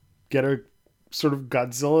a sort of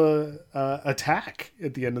Godzilla attack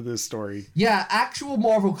at the end of this story. Yeah, actual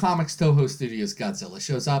Marvel Comics Toho Studios Godzilla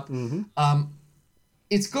shows up.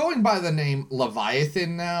 It's going by the name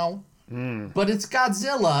Leviathan now, but it's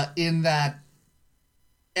Godzilla in that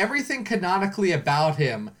everything canonically about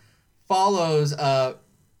him follows Yuriko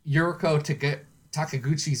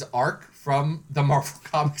Takaguchi's arc from the Marvel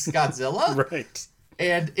Comics Godzilla. Right.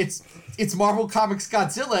 And it's Marvel Comics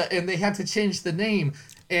Godzilla, and they had to change the name,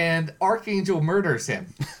 and Archangel murders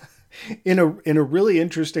him. In a really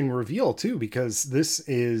interesting reveal too, because this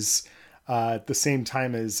is at the same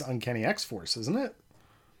time as Uncanny X-Force, isn't it?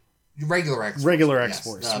 Regular X-Force. Regular yes.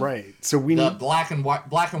 X-Force, right. So we the need black and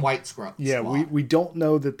white scrub. Yeah, squad. we don't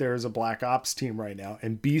know that there's a Black Ops team right now,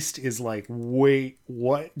 and Beast is like, wait,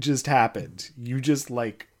 what just happened? You just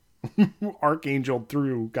like Archangel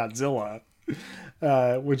through Godzilla,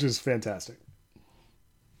 which is fantastic.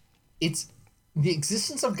 It's the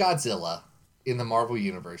existence of Godzilla in the Marvel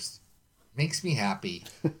universe makes me happy.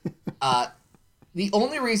 The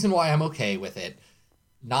only reason why I'm okay with it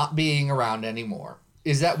not being around anymore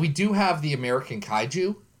is that we do have the American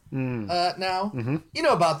Kaiju now. You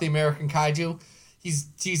know about the American Kaiju.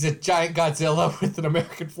 He's a giant Godzilla with an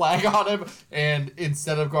American flag on him, and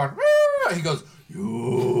instead of going, he goes,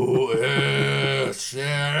 USA.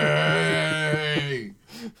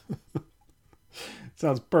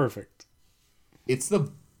 Sounds perfect. It's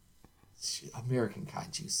the American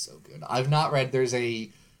Kaiju is so good. I've not read. There's a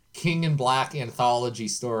King in Black anthology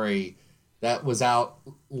story that was out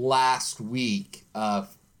last week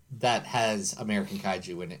that has American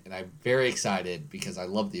Kaiju in it, and I'm very excited because I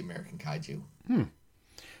love the American Kaiju.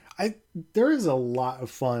 There is a lot of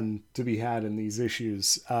fun to be had in these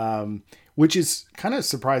issues, which is kind of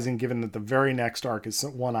surprising given that the very next arc is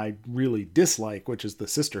one I really dislike, which is the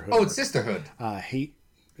Sisterhood. Oh, it's Sisterhood. Hate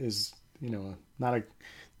is, not a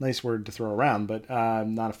nice word to throw around, but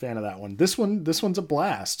I'm not a fan of that one. This one's a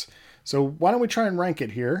blast. So why don't we try and rank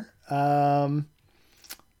it here? I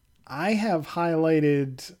have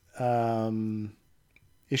highlighted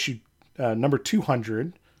issue number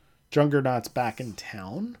 200, Juggernaut's Back in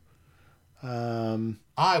Town. I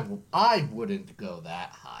wouldn't go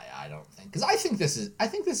that high. I don't think, because I think this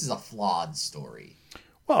is a flawed story.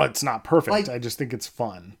 Well, it's not perfect. I just think it's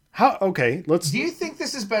fun. Let's. Do you think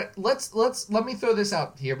this is better? Let me throw this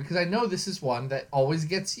out here because I know this is one that always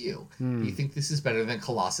gets you. Do you think this is better than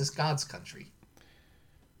Colossus God's Country?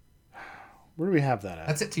 Where do we have that at?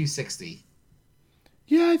 That's at 260.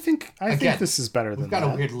 Yeah, I think this is better than that. We've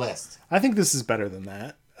got a weird list. I think this is better than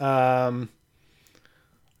that.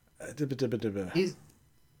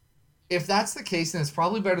 If that's the case, then it's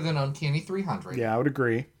probably better than Uncanny 300. Yeah, I would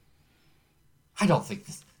agree. I don't think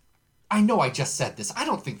this. I know I just said this. I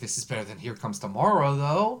don't think this is better than Here Comes Tomorrow,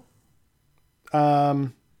 though.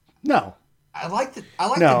 No. I like the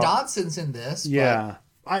Dodsons in this. Yeah.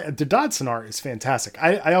 The Dodson art is fantastic.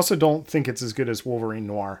 I also don't think it's as good as Wolverine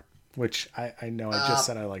Noir, which I know I just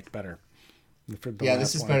said I liked better.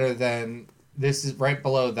 This is better than... This is right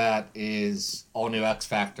below that is All New X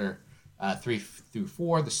Factor 3 through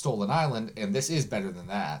 4, The Stolen Island, and this is better than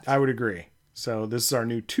that. I would agree. So this is our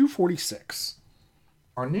new 246.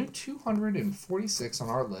 Our new 246 on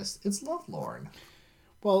our list is Lovelorn.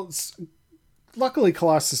 Well, luckily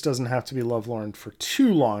Colossus doesn't have to be Lovelorn for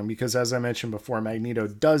too long because, as I mentioned before, Magneto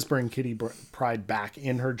does bring Kitty Pryde back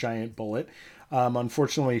in her giant bullet.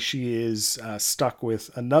 Unfortunately, she is stuck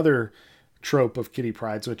with another trope of Kitty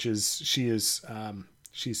Pryde's, which is she's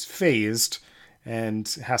phased and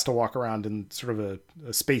has to walk around in sort of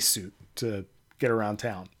a spacesuit to get around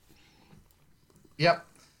town. Yep.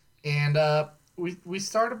 And we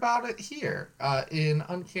start about it here in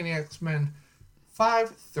Uncanny X-Men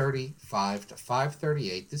 535 to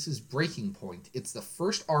 538. This is Breaking Point. It's the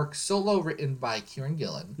first arc solo written by Kieran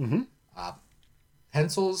Gillen.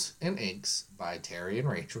 Pencils and inks by Terry and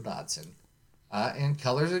Rachel Dodson. and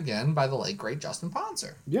colors again by the late great Justin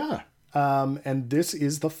Ponser. Yeah. And this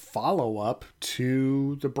is the follow-up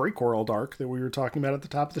to the Breakworld arc that we were talking about at the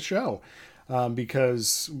top of the show.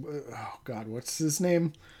 Because, oh God, what's his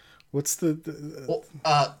name? What's the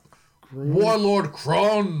Warlord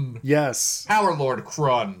Krun. Yes. Power Lord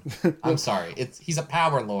Krun. I'm sorry. He's a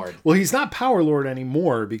Power Lord. Well, he's not Power Lord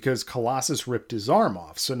anymore because Colossus ripped his arm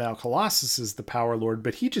off. So now Colossus is the Power Lord,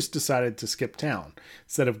 but he just decided to skip town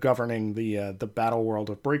instead of governing the battle world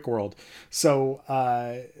of Breakworld. So,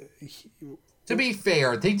 to be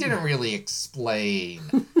fair, they didn't really explain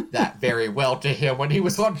that very well to him when he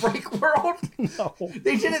was on Breakworld. no.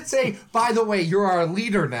 They didn't say, by the way, you're our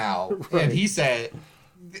leader now. Right. And he said,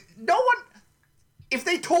 no one, if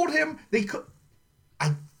they told him, they could.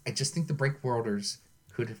 I just think the Breakworlders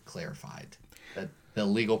could have clarified the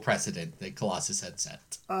legal precedent that Colossus had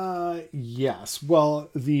set. Yes. Well,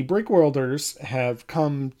 the Breakworlders have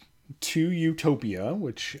come to Utopia,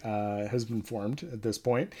 which has been formed at this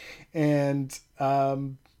point, and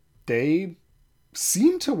they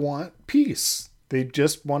seem to want peace. They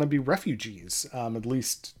just want to be refugees. At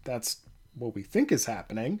least that's what we think is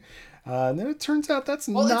happening. And then it turns out that's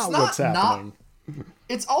not what's happening.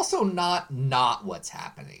 It's also not what's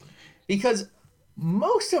happening. Because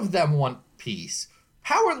most of them want peace.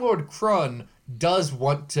 Power Lord Krun does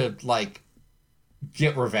want to,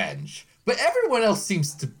 get revenge. But everyone else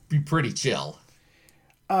seems to be pretty chill.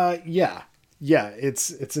 Yeah. Yeah,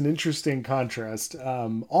 it's an interesting contrast.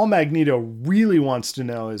 All Magneto really wants to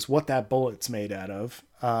know is what that bullet's made out of.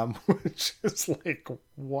 Which is like,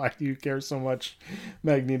 why do you care so much,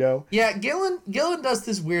 Magneto? Yeah, Gillen does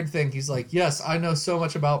this weird thing. He's like, yes, I know so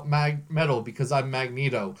much about metal because I'm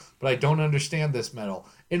Magneto, but I don't understand this metal.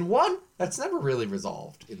 And one, that's never really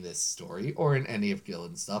resolved in this story or in any of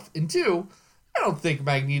Gillen's stuff. And two, I don't think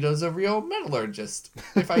Magneto's a real metallurgist.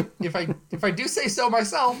 If I do say so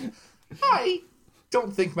myself, I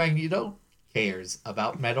don't think Magneto cares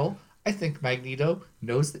about metal. I think Magneto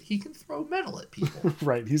knows that he can throw metal at people.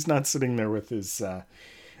 Right, he's not sitting there with his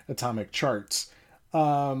atomic charts.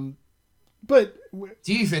 But do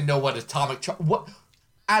you even know what atomic chart? What,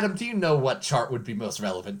 Adam? Do you know what chart would be most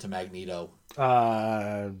relevant to Magneto?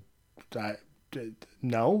 No.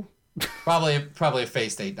 Probably a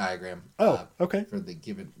phase state diagram. Okay. For the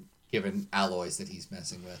given alloys that he's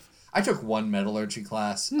messing with. I took one metallurgy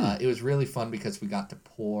class. It was really fun because we got to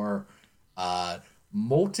pour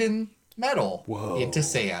molten metal into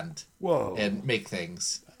sand and make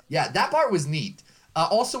things. Yeah, that part was neat.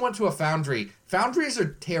 Also went to a foundry. Foundries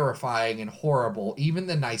are terrifying and horrible, even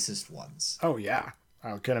the nicest ones. Oh, yeah.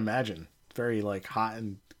 I can imagine. Very, hot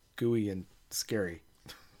and gooey and scary.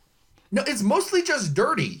 No, it's mostly just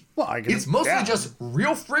dirty. Well, it's mostly just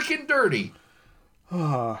real freaking dirty.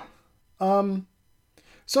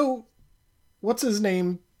 So, what's his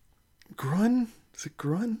name? Grun? Is it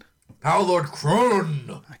Grun? Power Lord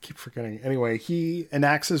Krun. I keep forgetting. Anyway, he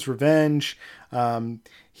enacts his revenge.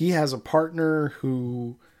 He has a partner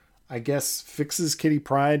who, I guess, fixes Kitty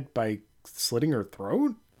Pryde by slitting her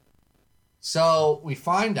throat. So we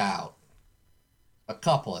find out a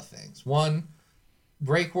couple of things. One,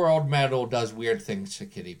 Breakworld Metal does weird things to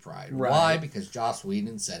Kitty Pryde. Right. Why? Because Joss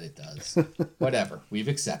Whedon said it does. Whatever. We've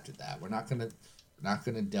accepted that. We're not gonna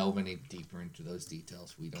delve any deeper into those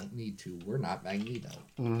details. We don't need to. We're not Magneto.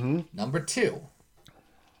 Mm-hmm. Number two,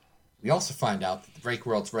 we also find out that the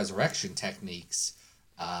Breakworld's resurrection techniques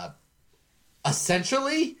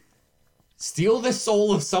essentially steal the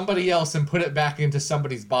soul of somebody else and put it back into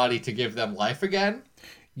somebody's body to give them life again.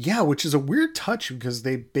 Yeah, which is a weird touch because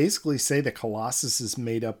they basically say that Colossus is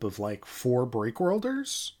made up of 4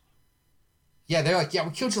 Breakworlders. Yeah, they're like, yeah,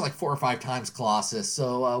 we killed you 4 or 5 times, Colossus,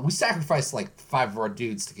 so we sacrificed 5 of our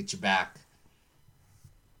dudes to get you back.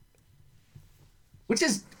 Which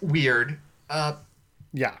is weird. Yeah,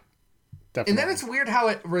 definitely. And then it's weird how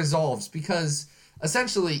it resolves, because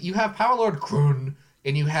essentially you have Power Lord Krun,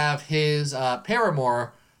 and you have his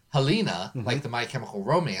paramour, Helena, like the My Chemical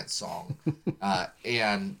Romance song.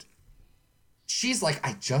 And she's like,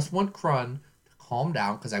 I just want Krun to calm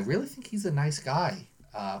down, because I really think he's a nice guy.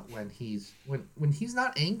 When he's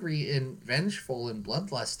not angry and vengeful and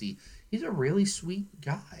bloodlusty, he's a really sweet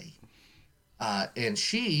guy. And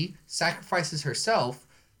she sacrifices herself.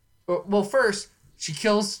 Well, first she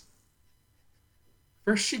kills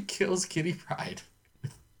Kitty Pryde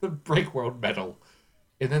with the Breakworld metal,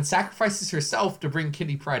 and then sacrifices herself to bring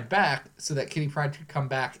Kitty Pryde back, so that Kitty Pryde could come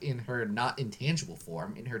back in her not intangible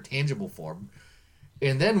form, in her tangible form.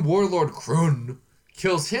 And then Warlord Krun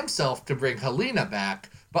kills himself to bring Helena back,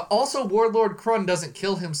 but also Warlord Krun doesn't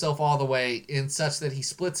kill himself all the way in such that he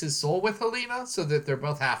splits his soul with Helena so that they're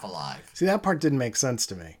both half alive. See, that part didn't make sense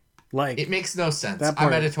to me. Like, It makes no sense. That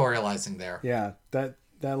part- I'm editorializing there. yeah, that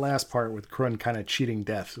last part with Krun kind of cheating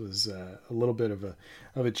death was a little bit of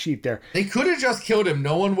a cheat there. They could have just killed him.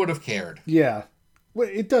 No one would have cared. Yeah. Well,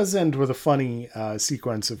 it does end with a funny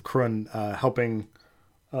sequence of Krun helping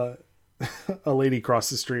a lady cross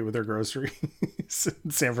the street with her groceries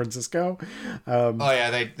in San Francisco. Oh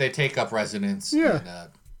yeah, they take up residence Yeah.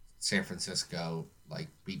 in San Francisco, like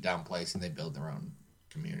beat down place, and they build their own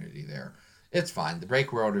community there. It's fine. The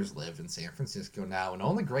Break Worlders live in San Francisco now, and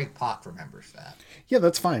only Greg Pak remembers that. Yeah,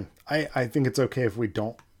 that's fine. I think it's okay if we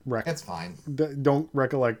don't It's fine. don't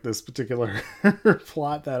recollect this particular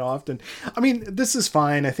plot that often. I mean, this is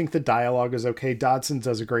fine. I think the dialogue is okay. Dodson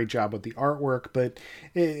does a great job with the artwork, but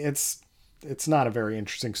it's not a very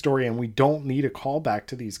interesting story, and we don't need a callback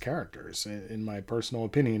to these characters. In my personal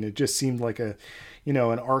opinion, it just seemed like an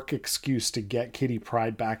arc excuse to get Kitty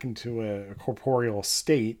Pryde back into a corporeal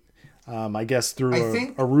state. I guess through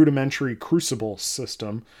a rudimentary crucible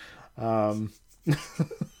system. I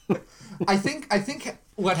think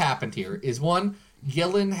what happened here is one,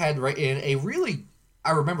 Gillen had in a really,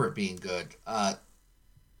 I remember it being good,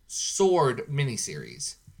 Sword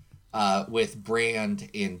miniseries with Brand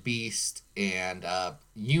and Beast and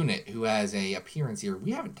Unit, who has a appearance here.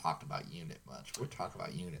 We haven't talked about Unit much. We'll talk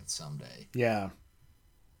about Unit someday. Yeah.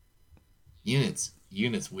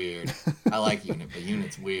 Unit's weird. I like Unit, but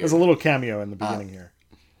Unit's weird. There's a little cameo in the beginning here.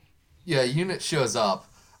 Yeah, Unit shows up.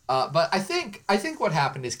 But I think what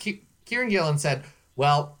happened is Kieran Gillen said,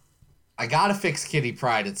 well, I got to fix Kitty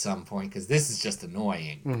Pryde at some point because this is just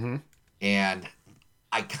annoying. Mm-hmm. And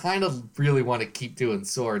I kind of really want to keep doing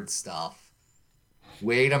sword stuff.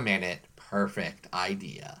 Wait a minute. Perfect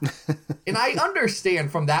idea. And I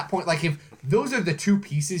understand from that point, like if those are the two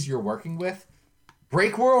pieces you're working with,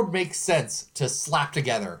 Break World makes sense to slap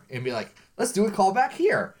together and be like, let's do a callback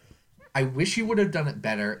here. I wish he would have done it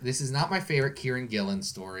better. This is not my favorite Kieran Gillen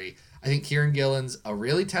story. I think Kieran Gillen's a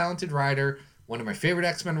really talented writer, one of my favorite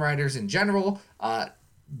X-Men writers in general,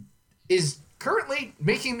 is currently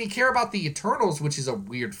making me care about the Eternals, which is a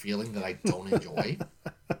weird feeling that I don't enjoy.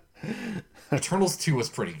 Eternals 2 was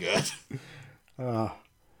pretty good.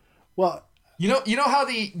 Well, You know how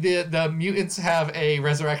the mutants have a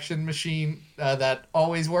resurrection machine that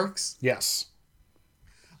always works? yes.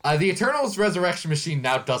 The Eternals resurrection machine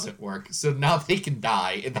now doesn't work, so now they can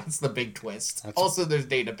die, and that's the big twist. Also, there's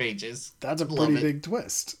data pages. That's a Love pretty it. big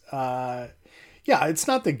twist. Yeah, it's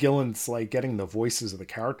not that Gillen's like getting the voices of the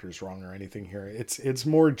characters wrong or anything here. It's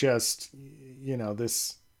more just,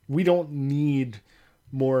 this, we don't need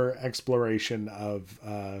more exploration of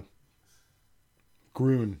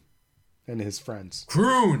Groon and his friends.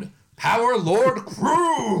 Kroon! Power Lord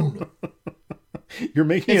Kroon! You're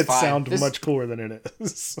making It's it fine. sound This- much cooler than it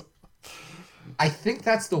is. I think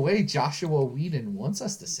that's the way Joshua Whedon wants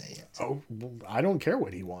us to say it. Oh, well, I don't care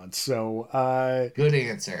what he wants. So, Good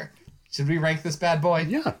answer. Should we rank this bad boy?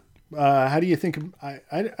 yeah. How do you think? I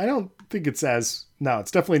don't think it's it's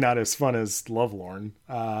definitely not as fun as Lovelorn.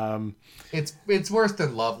 It's worse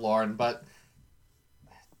than Lovelorn, but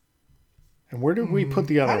And where did we put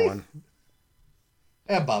the how other do you- one?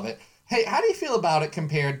 above it. Hey, how do you feel about it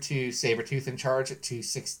compared to Sabretooth in Charge at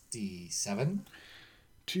 267?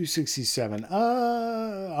 267.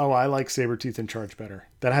 I like Sabretooth in Charge better.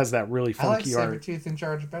 That has that really I like funky art. Sabretooth in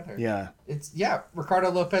Charge better. Yeah. It's Ricardo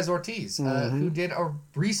Lopez Ortiz, who did a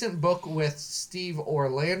recent book with Steve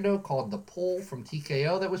Orlando called The Pull from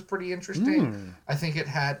TKO that was pretty interesting. I think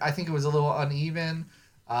it was a little uneven,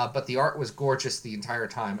 but the art was gorgeous the entire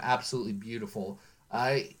time. Absolutely beautiful.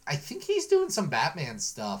 I think he's doing some Batman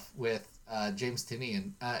stuff with James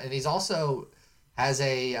Tynion, and he's also has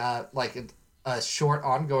a short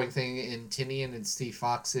ongoing thing in Tynion and Steve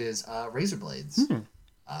Fox's Razor Blades.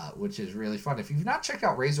 Which is really fun. If you've not checked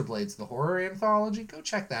out Razor Blades, the horror anthology, go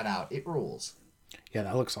check that out. It rules. Yeah,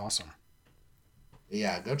 that looks awesome.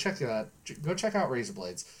 Yeah, go check that. Go check out Razor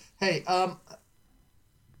Blades. Hey,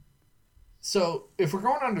 so if we're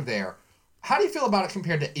going under there, how do you feel about it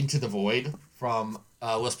compared to Into the Void from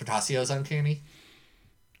Los Patacios Uncanny?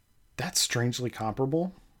 That's strangely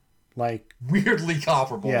comparable. Like, Weirdly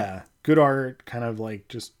comparable. yeah, good art, kind of like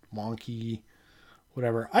just wonky,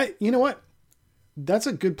 whatever. You know what? That's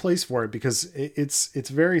a good place for it because it's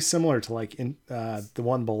very similar to like in the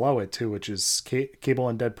one below it too, which is Cable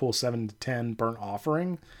and Deadpool 7 to 10 Burnt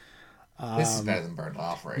Offering. This is better than Burnt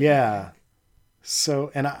Offering. Yeah. So,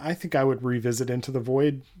 and I think I would revisit Into the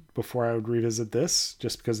Void before I would revisit this,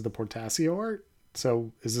 just because of the Portasio art.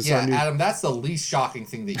 So is this Yeah, our new? Adam, that's the least shocking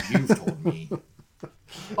thing that you've told me.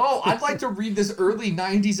 Oh, I'd like to read this early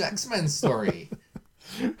 90s X-Men story.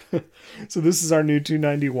 So this is our new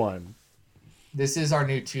 291. This is our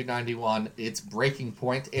new 291. It's breaking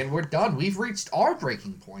point, and we're done. We've reached our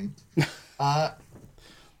breaking point.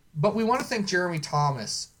 But we want to thank Jeremy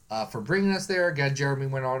Thomas for bringing us there. Again, Jeremy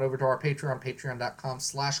went on over to our Patreon,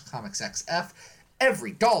 patreon.com/comicsxf.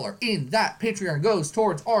 Every dollar in that Patreon goes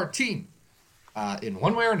towards our team in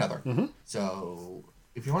one way or another. Mm-hmm. So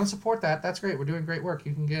if you want to support that, that's great. We're doing great work.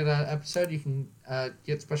 You can get an episode. You can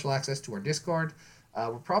get special access to our Discord.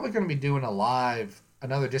 We're probably going to be doing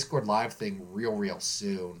another Discord live thing real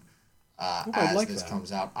soon as like this that.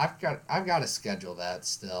 comes out. I've got to schedule that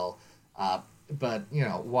still. But,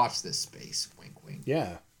 watch this space. Wink, wink.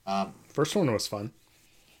 Yeah. First one was fun.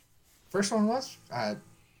 First one was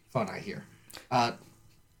fun, I hear.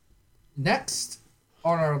 Next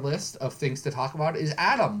on our list of things to talk about is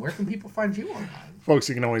Adam. Where can people find you online? Folks,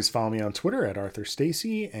 you can always follow me on Twitter at Arthur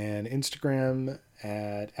Stacy and Instagram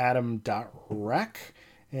at adam.rec.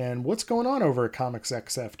 And what's going on over at Comics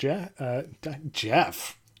XF,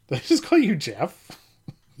 Jeff? Did I just call you Jeff?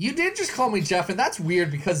 You did just call me Jeff, and that's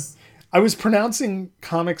weird because I was pronouncing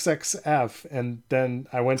Comics XF, and then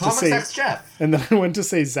I went Comics to say X Jeff. and then I went to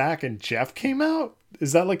say Zach, and Jeff came out.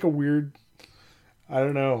 Is that like a weird? I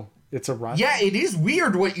don't know. It's a rhyme. Yeah, it is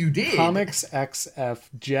weird what you did. Comics XF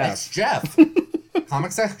Jeff. X Jeff.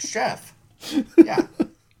 Comics X Jeff. Yeah.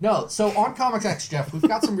 No, so on Comics X Jeff, we've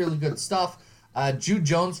got some really good stuff. Jude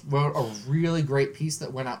Jones wrote a really great piece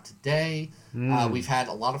that went out today. We've had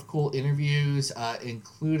a lot of cool interviews,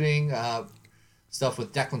 including stuff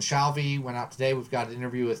with Declan Shalvey went out today. We've got an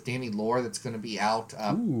interview with Danny Lore that's going to be out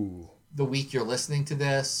the week you're listening to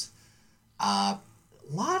this. Lot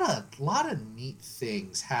of neat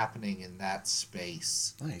things happening in that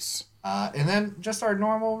space. Nice. And then just our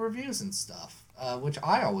normal reviews and stuff, which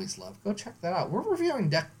I always love. Go check that out. We're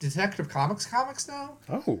reviewing Detective Comics now.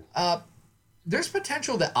 Oh. There's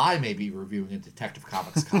potential that I may be reviewing a Detective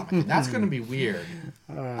Comics comic, and that's going to be weird.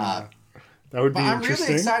 That would be But I'm interesting.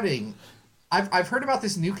 really excited. I've heard about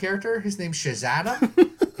this new character. His name's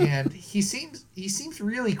Shazam, and he seems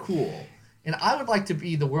really cool. And I would like to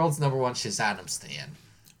be the world's #1 Shazam stan.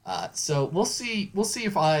 So we'll see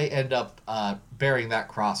if I end up bearing that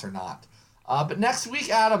cross or not. But next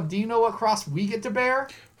week, Adam, do you know what cross we get to bear?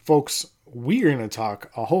 Folks, we are going to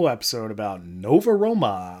talk a whole episode about Nova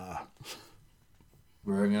Roma.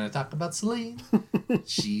 We're going to talk about Celine.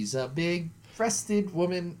 She's a big-breasted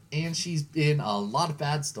woman, and she's in a lot of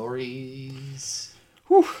bad stories.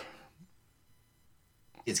 Whew.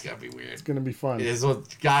 It's going to be weird. It's going to be fun. It is,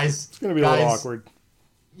 guys. It's going to be a little awkward.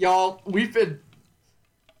 Y'all, we've been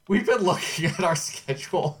looking at our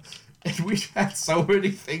schedule, and we've had so many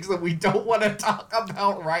things that we don't want to talk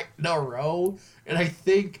about right in a row. And I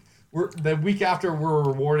think the week after we're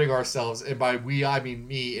rewarding ourselves, and by we I mean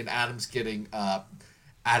me, and Adam's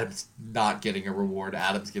not getting a reward.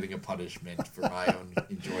 Adam's getting a punishment for my own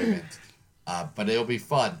enjoyment. But it'll be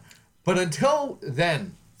fun. But until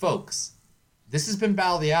then, folks, this has been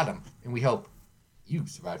Battle of the Atom, and we hope you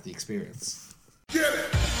survived the experience. Get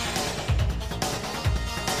it!